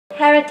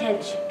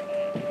Heritage.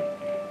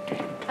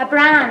 A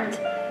brand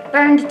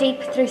burned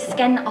deep through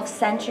skin of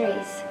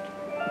centuries.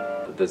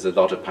 There's a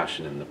lot of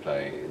passion in the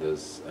play.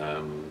 There's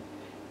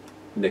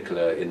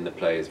Nicola in the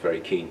play is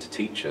very keen to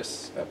teach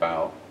us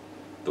about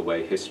the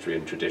way history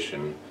and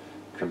tradition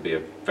can be a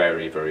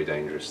very, very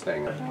dangerous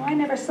thing. Oh, I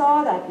never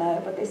saw that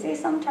now, but they say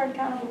some turn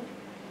cannibal.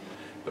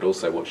 But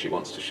also what she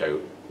wants to show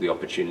the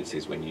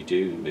opportunities when you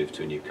do move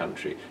to a new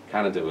country.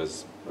 Canada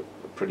was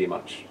pretty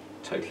much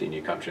totally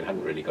new country and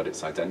hadn't really got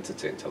its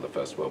identity until the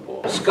First World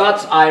War.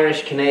 Scots,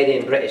 Irish,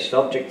 Canadian, British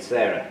subjects,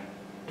 Sarah.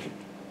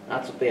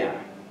 That's what they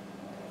are.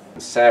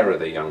 Sarah,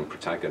 the young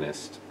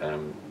protagonist,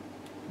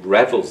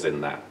 revels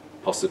in that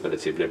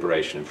possibility of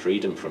liberation and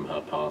freedom from her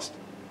past.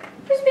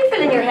 Who's been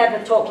filling your head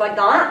with talk like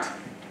that?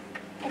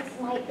 It's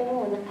my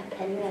own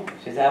opinion.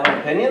 She's having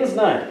opinions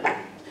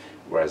now.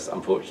 Whereas,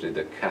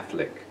 unfortunately, the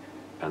Catholic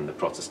and the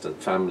Protestant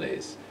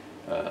families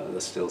are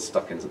still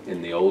stuck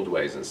in the old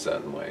ways in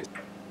certain ways.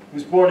 He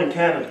was born in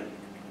Canada.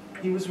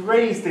 He was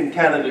raised in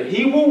Canada.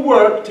 He will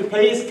work to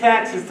pay his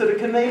taxes to the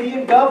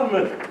Canadian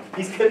government.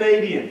 He's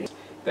Canadian.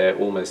 They're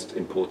almost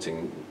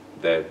importing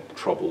their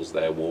troubles,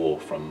 their war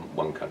from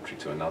one country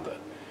to another.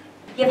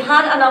 You've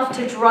had enough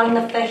to drown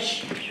the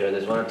fish. I'm sure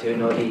there's one or two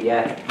naughty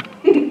yet.